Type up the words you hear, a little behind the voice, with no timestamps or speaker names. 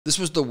This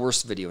was the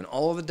worst video. In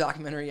all of the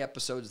documentary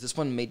episodes, this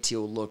one made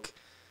Teal look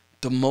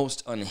the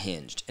most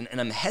unhinged. And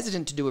I'm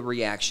hesitant to do a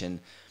reaction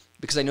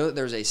because I know that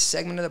there's a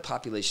segment of the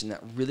population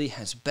that really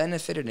has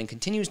benefited and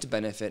continues to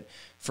benefit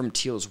from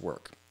Teal's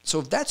work. So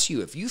if that's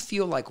you, if you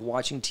feel like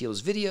watching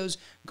Teal's videos,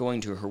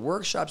 going to her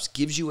workshops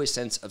gives you a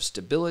sense of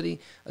stability,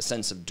 a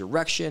sense of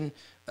direction,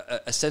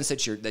 a sense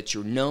that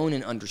you're known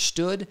and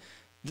understood,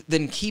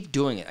 then keep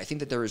doing it. I think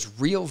that there is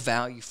real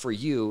value for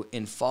you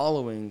in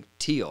following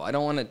Teal. I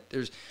don't want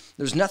to,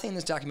 there's nothing in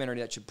this documentary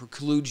that should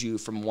preclude you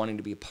from wanting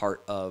to be a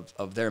part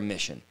of their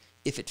mission,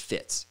 if it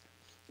fits.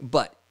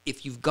 But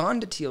if you've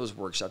gone to Teal's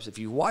workshops, if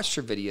you watched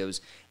her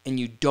videos and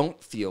you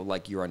don't feel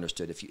like you're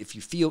understood, if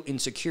you feel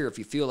insecure, if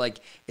you feel like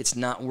it's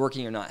not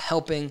working or not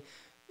helping,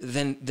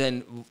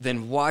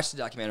 then watch the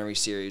documentary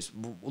series,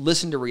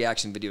 listen to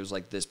reaction videos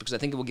like this, because I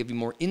think it will give you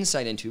more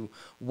insight into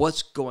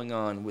what's going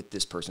on with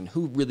this person,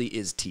 who really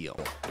is Teal.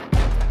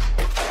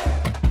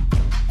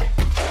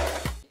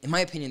 In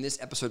my opinion,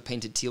 this episode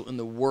painted Teal in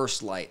the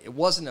worst light. It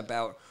wasn't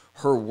about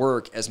her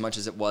work as much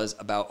as it was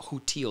about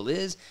who Teal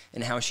is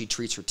and how she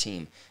treats her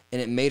team.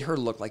 And it made her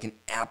look like an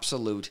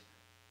absolute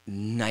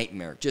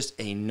nightmare, just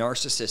a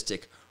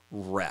narcissistic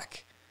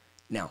wreck.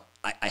 Now,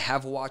 I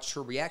have watched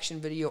her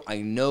reaction video.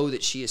 I know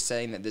that she is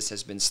saying that this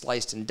has been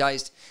sliced and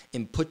diced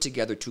and put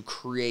together to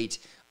create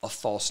a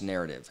false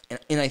narrative.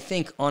 And I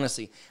think,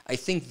 honestly, I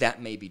think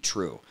that may be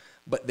true.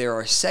 But there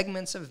are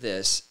segments of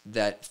this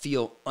that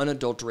feel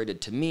unadulterated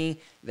to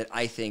me that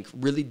I think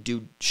really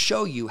do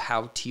show you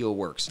how Teal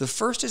works. The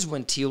first is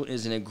when Teal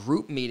is in a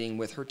group meeting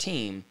with her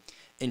team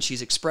and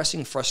she's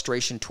expressing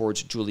frustration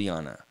towards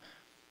Juliana.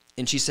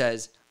 And she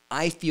says,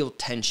 "I feel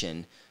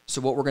tension. So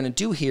what we're going to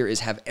do here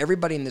is have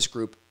everybody in this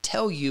group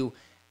tell you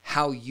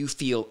how you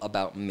feel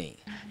about me."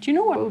 Do you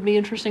know what would be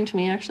interesting to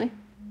me, actually?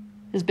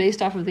 Is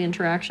based off of the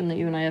interaction that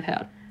you and I have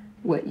had.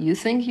 What you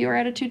think your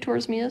attitude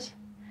towards me is,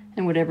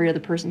 and what every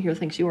other person here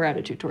thinks your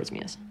attitude towards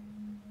me is.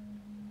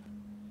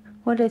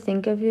 What I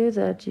think of you,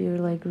 that you're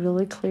like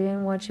really clear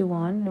in what you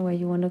want and where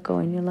you want to go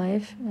in your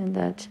life, and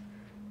that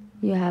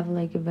you have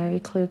like a very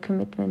clear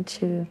commitment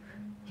to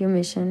your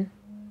mission.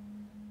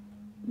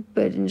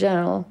 But in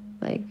general,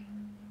 like,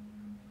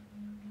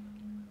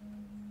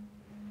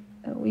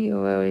 you're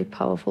a very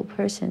powerful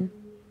person.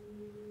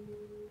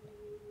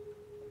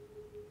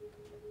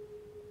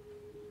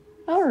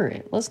 All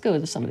right, let's go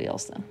to somebody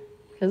else then.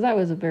 Because that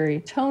was a very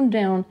toned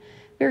down,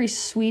 very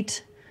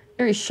sweet,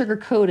 very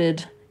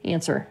sugar-coated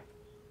answer.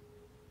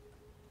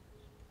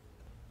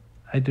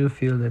 I do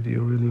feel that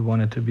you really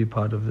wanted to be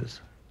part of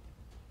this.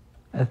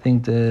 I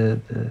think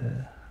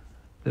the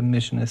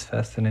mission is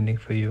fascinating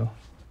for you.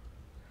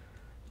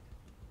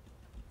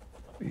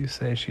 You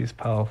say she's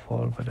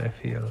powerful, but I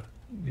feel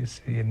you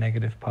see a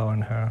negative power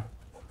in her.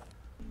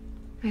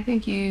 I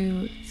think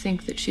you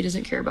think that she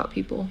doesn't care about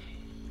people.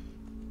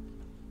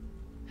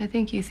 I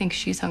think you think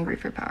she's hungry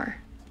for power.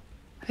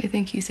 I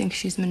think you think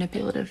she's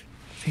manipulative.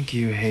 I think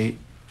you hate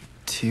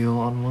Teal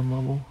on one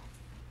level.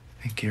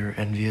 I think you're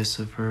envious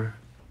of her.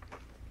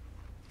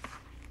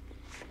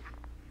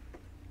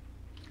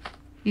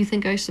 You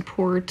think I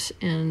support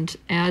and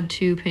add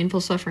to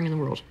painful suffering in the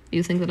world.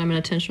 You think that I'm an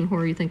attention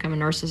whore. You think I'm a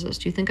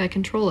narcissist. You think I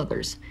control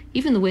others,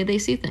 even the way they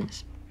see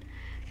things.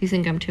 You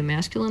think I'm too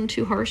masculine,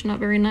 too harsh, not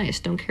very nice,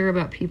 don't care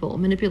about people,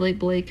 manipulate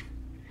Blake.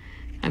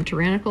 I'm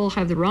tyrannical,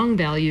 have the wrong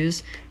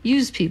values,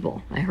 use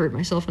people. I hurt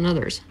myself and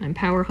others. I'm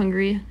power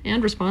hungry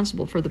and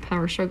responsible for the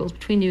power struggles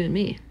between you and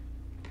me.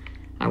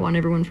 I want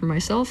everyone for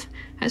myself.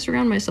 I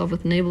surround myself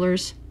with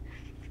enablers,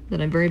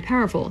 that I'm very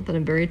powerful, that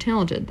I'm very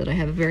talented, that I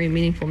have a very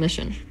meaningful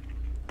mission.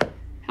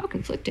 How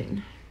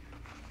conflicting.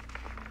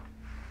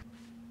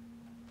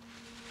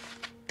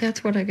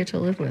 That's what I get to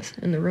live with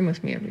in the room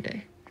with me every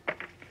day.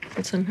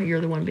 But somehow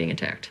you're the one being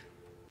attacked.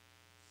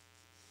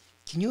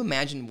 Can you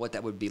imagine what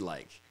that would be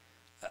like?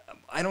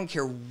 I don't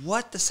care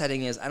what the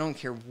setting is. I don't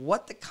care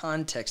what the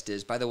context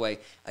is. By the way,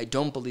 I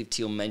don't believe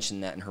Teal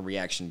mentioned that in her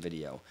reaction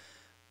video.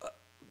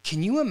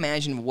 Can you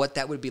imagine what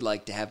that would be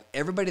like to have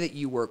everybody that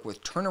you work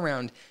with turn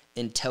around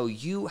and tell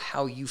you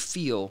how you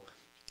feel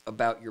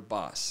about your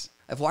boss?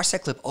 I've watched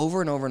that clip over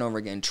and over and over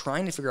again,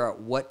 trying to figure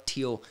out what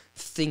Teal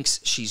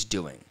thinks she's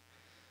doing.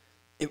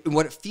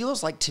 What it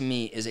feels like to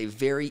me is a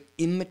very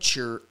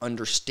immature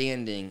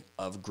understanding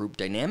of group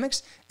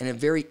dynamics and a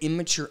very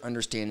immature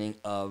understanding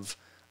of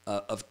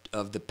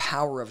the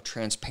power of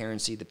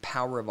transparency, the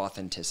power of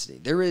authenticity.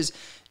 There is,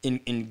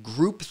 in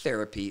group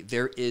therapy,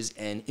 there is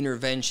an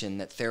intervention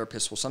that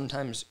therapists will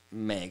sometimes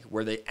make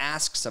where they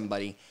ask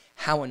somebody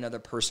how another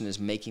person is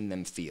making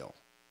them feel,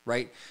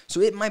 right?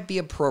 So it might be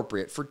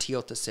appropriate for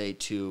Teal to say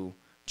to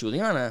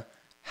Juliana,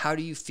 "How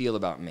do you feel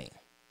about me?"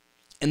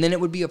 And then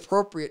it would be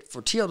appropriate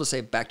for Teal to say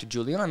back to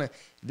Juliana,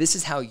 "This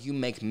is how you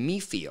make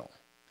me feel."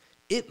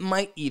 It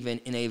might even,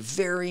 in a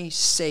very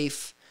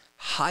safe,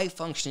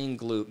 high-functioning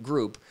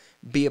group,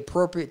 be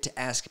appropriate to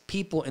ask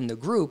people in the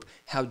group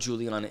how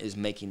Juliana is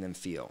making them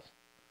feel.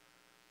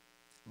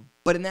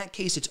 But in that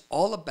case, it's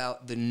all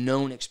about the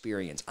known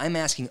experience. I'm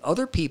asking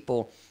other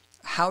people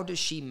how does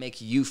she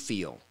make you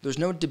feel? There's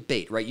no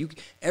debate, right?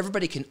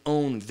 Everybody can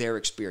own their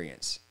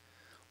experience.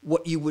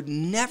 What you would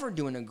never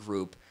do in a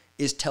group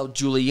is tell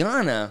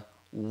Juliana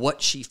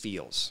what she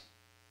feels.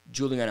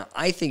 Juliana,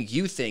 I think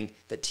you think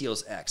that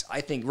Teal's X.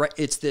 I think, right,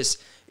 it's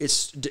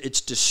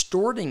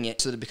distorting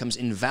it so that it becomes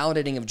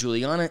invalidating of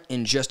Juliana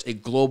and just a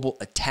global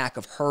attack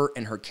of her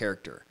and her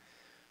character.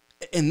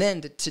 And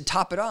then to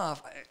top it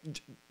off,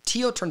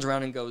 Teal turns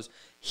around and goes,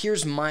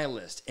 here's my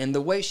list. And the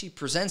way she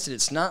presents it,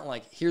 it's not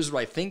like, here's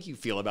what I think you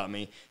feel about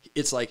me.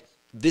 It's like,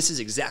 this is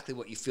exactly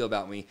what you feel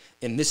about me,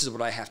 and this is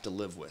what I have to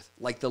live with.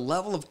 Like the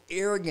level of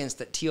arrogance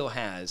that Teal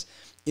has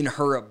in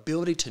her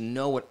ability to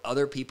know what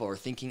other people are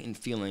thinking and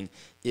feeling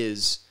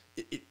is,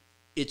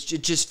 it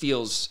just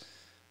feels,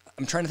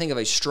 I'm trying to think of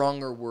a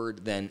stronger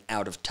word than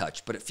out of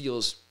touch, but it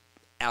feels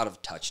out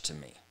of touch to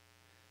me.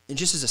 And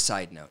just as a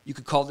side note, you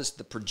could call this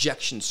the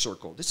projection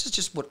circle. This is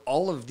just what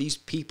all of these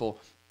people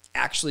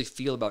actually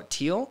feel about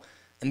Teal,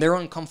 and they're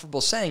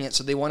uncomfortable saying it,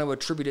 so they want to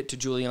attribute it to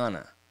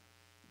Juliana.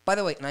 By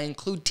the way, and I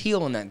include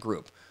Teal in that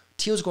group.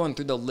 Teal's going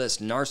through the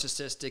list,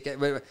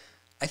 narcissistic.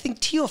 I think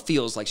Teal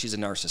feels like she's a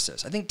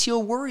narcissist. I think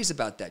Teal worries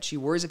about that. She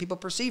worries that people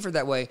perceive her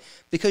that way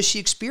because she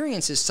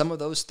experiences some of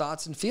those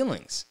thoughts and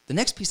feelings. The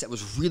next piece that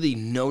was really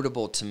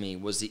notable to me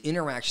was the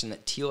interaction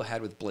that Teal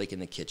had with Blake in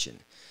the kitchen.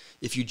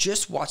 If you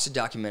just watch the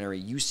documentary,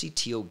 you see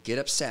Teal get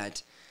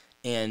upset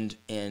and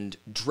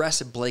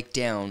dress Blake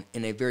down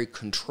in a very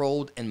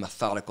controlled and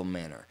methodical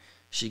manner.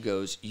 She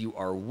goes, "You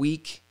are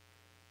weak,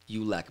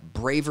 you lack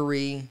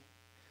bravery,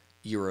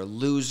 you're a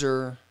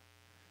loser,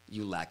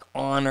 you lack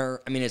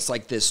honor." I mean, it's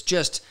like this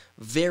just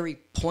very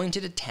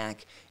pointed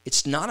attack.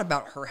 It's not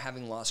about her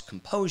having lost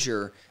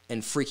composure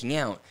and freaking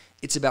out.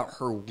 It's about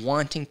her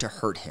wanting to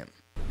hurt him.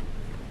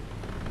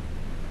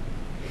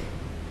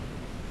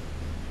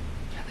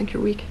 I think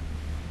you're weak.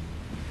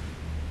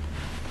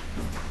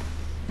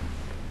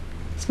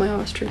 It's my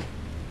honest truth.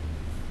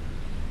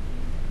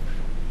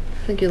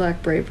 I think you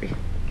lack bravery.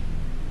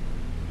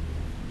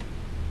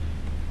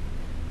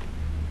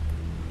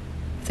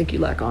 I think you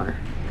lack honor.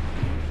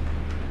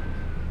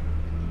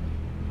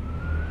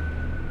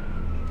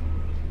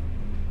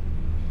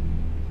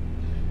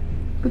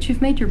 But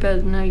you've made your bed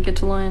and now you get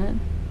to lie in it.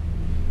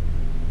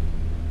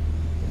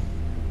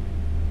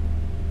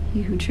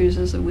 He who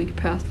chooses a weak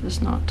path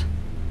does not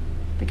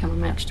become a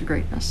match to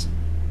greatness.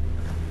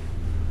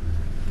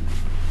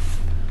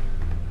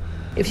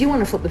 If you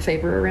want to flip the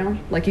favor around,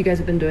 like you guys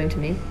have been doing to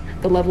me,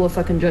 the level of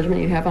fucking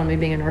judgment you have on me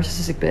being a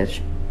narcissistic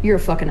bitch, you're a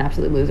fucking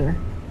absolute loser.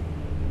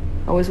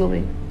 Always will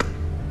be.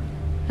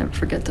 Never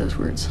forget those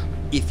words.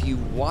 If you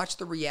watch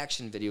the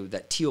reaction video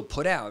that Teal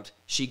put out,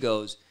 she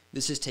goes,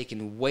 "This is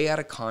taken way out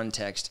of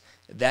context.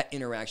 That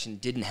interaction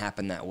didn't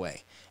happen that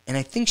way." And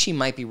I think she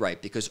might be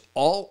right, because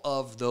all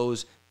of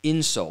those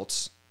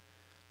insults,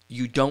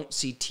 you don't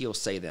see Teal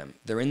say them.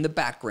 They're in the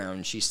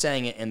background. She's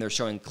saying it, and they're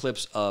showing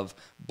clips of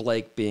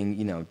Blake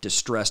being,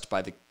 distressed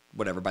by the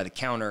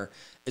counter.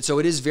 And so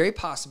it is very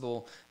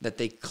possible that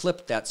they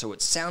clipped that so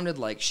it sounded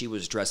like she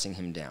was dressing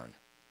him down.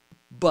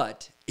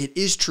 But it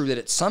is true that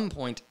at some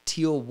point,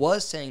 Teal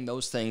was saying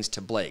those things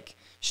to Blake.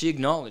 She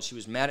acknowledged she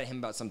was mad at him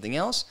about something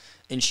else,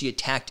 and she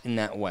attacked in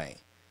that way.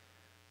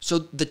 So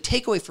the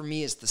takeaway for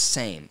me is the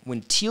same.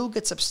 When Teal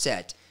gets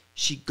upset,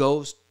 she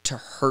goes to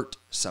hurt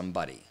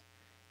somebody.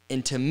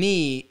 And to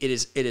me, it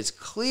is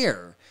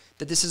clear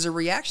that this is a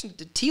reaction.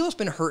 Teal's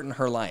been hurt in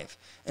her life.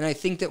 And I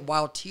think that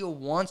while Teal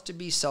wants to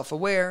be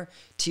self-aware,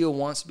 Teal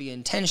wants to be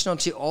intentional,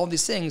 all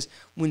these things,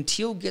 when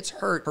Teal gets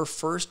hurt, her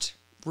first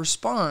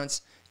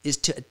response is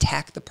to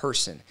attack the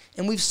person.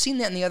 And we've seen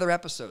that in the other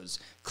episodes.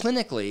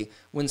 Clinically,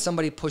 when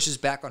somebody pushes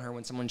back on her,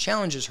 when someone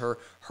challenges her,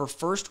 her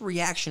first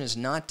reaction is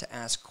not to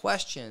ask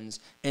questions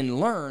and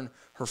learn.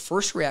 Her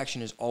first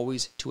reaction is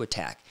always to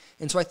attack.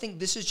 And so I think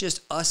this is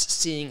just us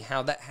seeing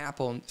how that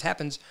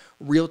happens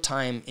real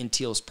time in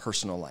Teal's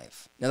personal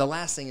life. Now, the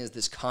last thing is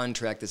this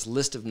contract, this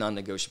list of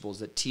non-negotiables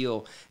that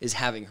Teal is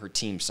having her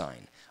team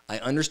sign. I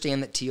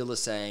understand that Teal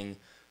is saying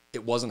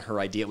it wasn't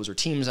her idea, it was her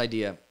team's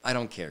idea. I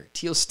don't care.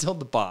 Teal's still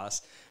the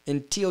boss.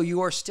 And Teal,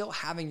 you are still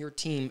having your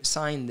team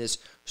sign this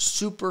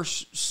super,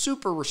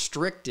 super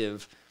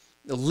restrictive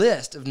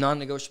list of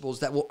non-negotiables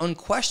that will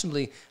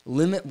unquestionably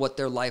limit what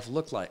their life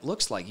looks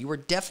like. You are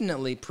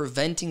definitely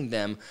preventing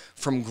them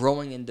from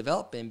growing and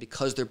developing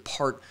because they're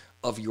part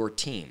of your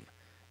team.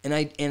 And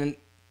I get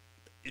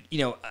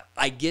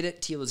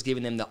it. Teal is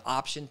giving them the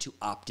option to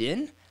opt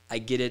in. I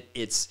get it.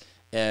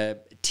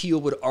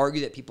 Teal would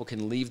argue that people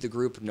can leave the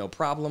group, no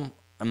problem.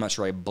 I'm not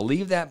sure I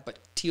believe that, but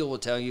Teal will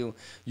tell you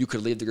you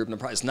could leave the group, no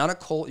problem. It's not a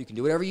cult. You can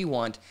do whatever you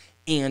want.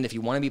 And if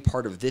you want to be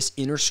part of this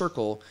inner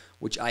circle,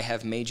 which I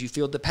have made you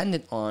feel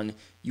dependent on,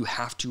 you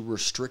have to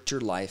restrict your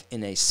life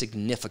in a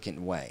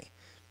significant way.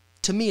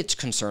 To me, it's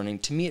concerning.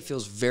 To me, it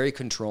feels very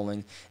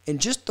controlling.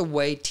 And just the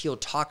way Teal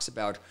talks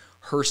about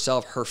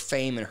herself, her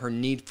fame, and her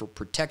need for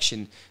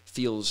protection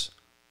feels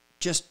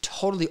just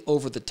totally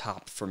over the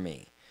top for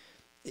me.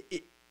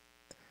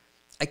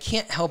 I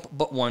can't help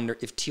but wonder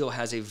if Teal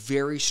has a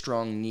very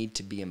strong need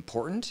to be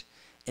important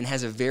and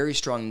has a very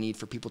strong need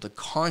for people to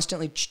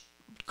constantly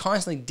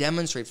constantly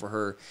demonstrate for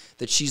her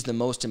that she's the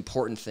most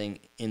important thing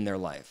in their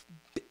life.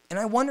 And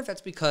I wonder if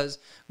that's because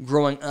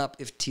growing up,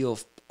 if Teal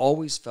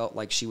always felt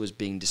like she was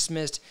being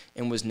dismissed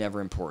and was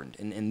never important.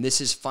 And this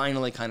is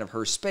finally kind of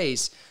her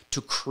space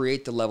to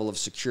create the level of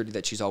security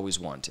that she's always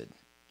wanted.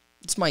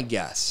 It's my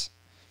guess.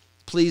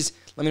 Please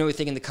let me know what you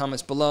think in the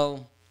comments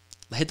below.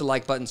 Hit the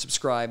like button,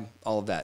 subscribe, all of that.